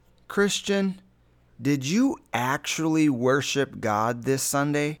Christian, did you actually worship God this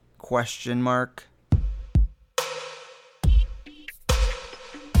Sunday? ? Welcome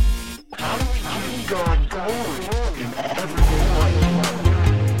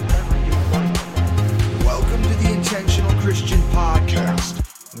to the Intentional Christian Podcast,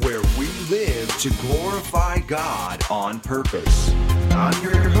 where we live to glorify God on purpose. I'm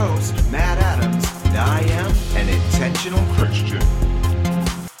your host, Matt Adams, and I am an intentional Christian.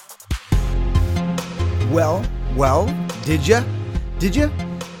 Well, did ya?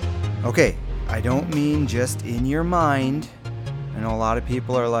 Okay, I don't mean just in your mind. I know a lot of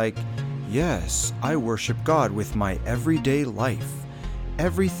people are like, yes, I worship God with my everyday life.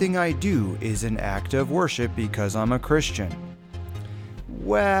 Everything I do is an act of worship because I'm a Christian.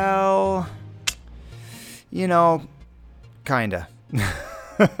 Well, kinda.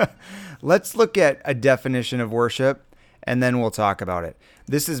 Let's look at a definition of worship, and then we'll talk about it.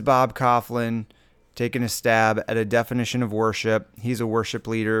 This is Bob Coughlin taking a stab at a definition of worship. He's a worship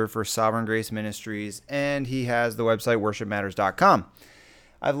leader for Sovereign Grace Ministries, and he has the website worshipmatters.com.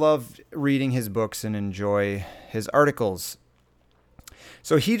 I've loved reading his books and enjoy his articles.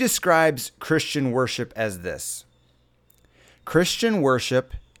 So he describes Christian worship as this. Christian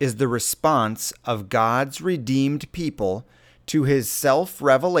worship is the response of God's redeemed people to his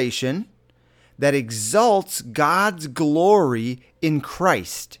self-revelation that exalts God's glory in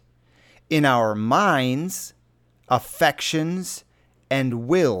Christ in our minds, affections, and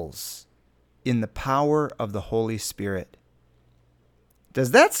wills in the power of the Holy Spirit.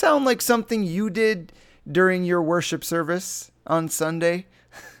 Does that sound like something you did during your worship service on Sunday?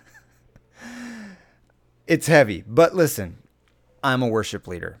 It's heavy, but listen, I'm a worship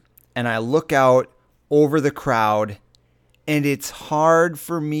leader, and I look out over the crowd, and it's hard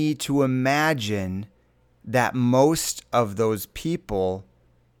for me to imagine that most of those people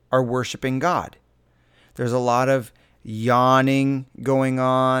are worshiping God. There's a lot of yawning going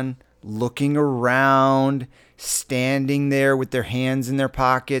on, looking around, standing there with their hands in their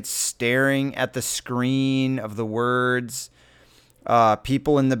pockets, staring at the screen of the words.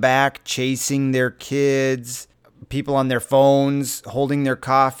 People in the back chasing their kids, people on their phones holding their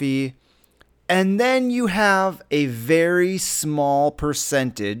coffee. And then you have a very small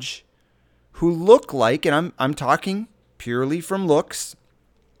percentage who look like, and I'm talking purely from looks.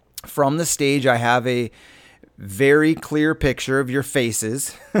 From the stage, I have a very clear picture of your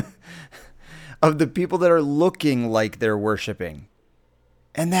faces of the people that are looking like they're worshiping.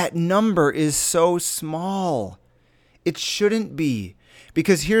 And that number is so small. It shouldn't be.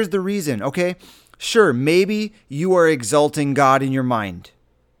 Because here's the reason, okay? Sure, maybe you are exalting God in your mind.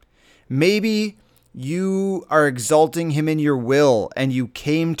 Maybe you are exalting him in your will and you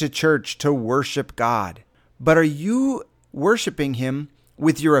came to church to worship God. But are you worshiping him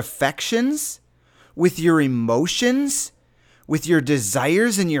with your affections, with your emotions, with your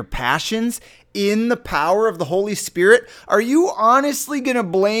desires and your passions in the power of the Holy Spirit? Are you honestly going to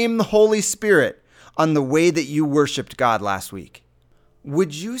blame the Holy Spirit on the way that you worshiped God last week?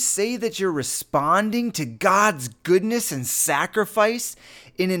 Would you say that you're responding to God's goodness and sacrifice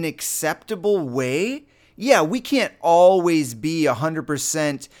in an acceptable way? Yeah, we can't always be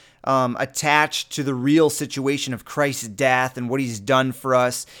 100% attached to the real situation of Christ's death and what he's done for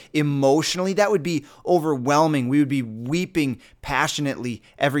us emotionally. That would be overwhelming. We would be weeping passionately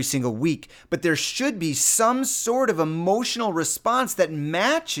every single week. But there should be some sort of emotional response that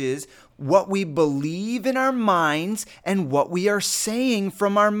matches what we believe in our minds and what we are saying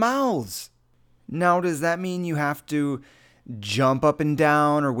from our mouths. Now, does that mean you have to jump up and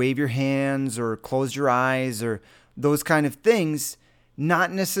down or wave your hands or close your eyes or those kind of things?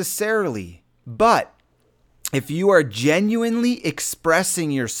 Not necessarily. But if you are genuinely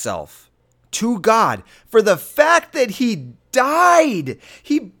expressing yourself to God for the fact that he died,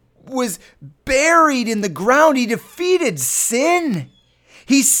 he was buried in the ground, he defeated sin,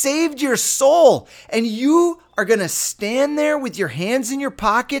 he saved your soul, and you are going to stand there with your hands in your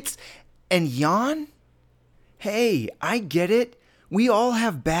pockets and yawn? Hey, I get it. We all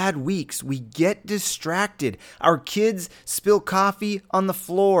have bad weeks. We get distracted. Our kids spill coffee on the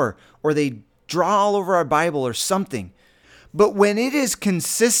floor, or they draw all over our Bible or something. But when it is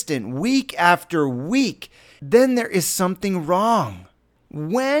consistent week after week, then there is something wrong.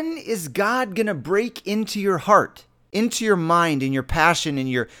 When is God going to break into your heart, into your mind, and your passion, and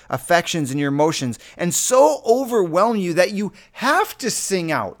your affections, and your emotions, and so overwhelm you that you have to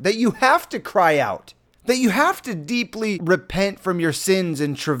sing out, that you have to cry out, that you have to deeply repent from your sins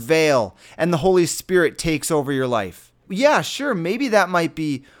and travail, and the Holy Spirit takes over your life? Yeah, sure, maybe that might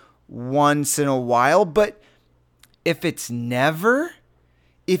be once in a while, but if it's never,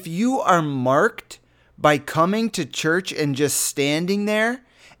 If you are marked by coming to church and just standing there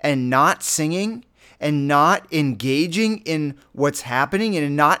and not singing and not engaging in what's happening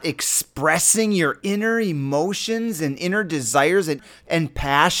and not expressing your inner emotions and inner desires and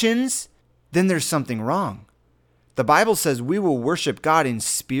passions, then there's something wrong. The Bible says we will worship God in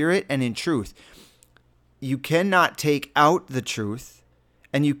spirit and in truth. You cannot take out the truth,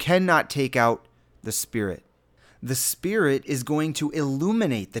 and you cannot take out the Spirit. The Spirit is going to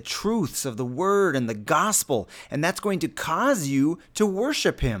illuminate the truths of the Word and the gospel, and that's going to cause you to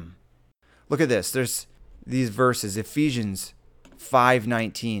worship Him. Look at this. There's these verses, Ephesians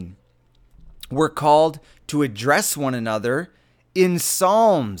 5:19. We're called to address one another in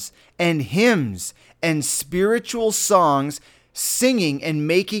psalms and hymns and spiritual songs, singing and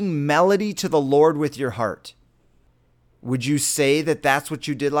making melody to the Lord with your heart. Would you say that that's what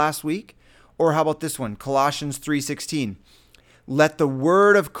you did last week? Or how about this one? Colossians 3:16. Let the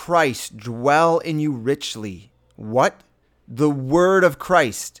word of Christ dwell in you richly. What? The word of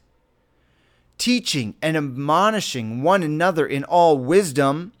Christ. Teaching and admonishing one another in all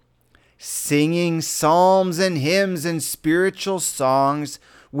wisdom, singing psalms and hymns and spiritual songs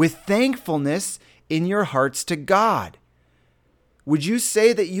with thankfulness in your hearts to God. Would you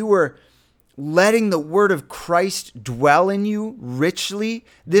say that you were letting the word of Christ dwell in you richly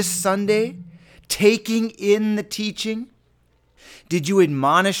this Sunday? Taking in the teaching? Did you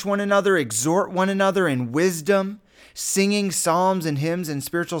admonish one another, exhort one another in wisdom, singing psalms and hymns and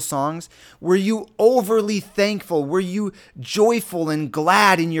spiritual songs? Were you overly thankful? Were you joyful and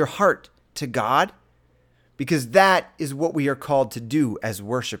glad in your heart to God? Because that is what we are called to do as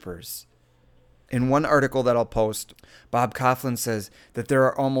worshipers. In one article that I'll post, Bob Coughlin says that there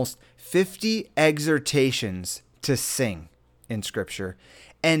are almost 50 exhortations to sing in Scripture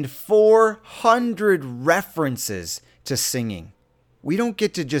and 400 references to singing. We don't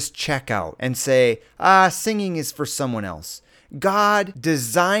get to just check out and say, singing is for someone else. God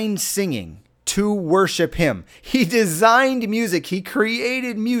designed singing to worship Him. He designed music. He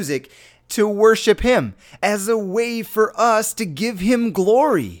created music to worship Him as a way for us to give Him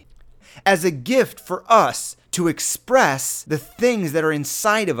glory, as a gift for us to express the things that are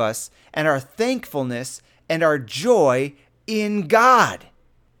inside of us and our thankfulness and our joy in God.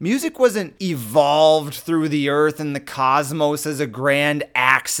 Music wasn't evolved through the earth and the cosmos as a grand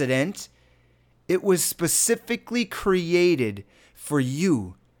accident. It was specifically created for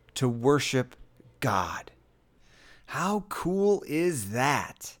you to worship God. How cool is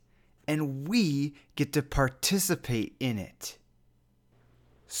that? And we get to participate in it.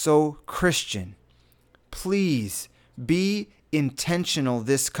 So, Christian, please be intentional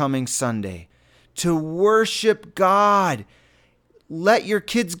this coming Sunday to worship God. Let your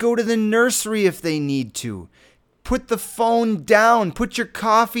kids go to the nursery if they need to. Put the phone down. Put your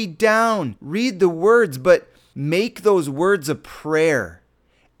coffee down. Read the words, but make those words a prayer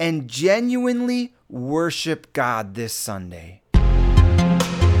and genuinely worship God this Sunday.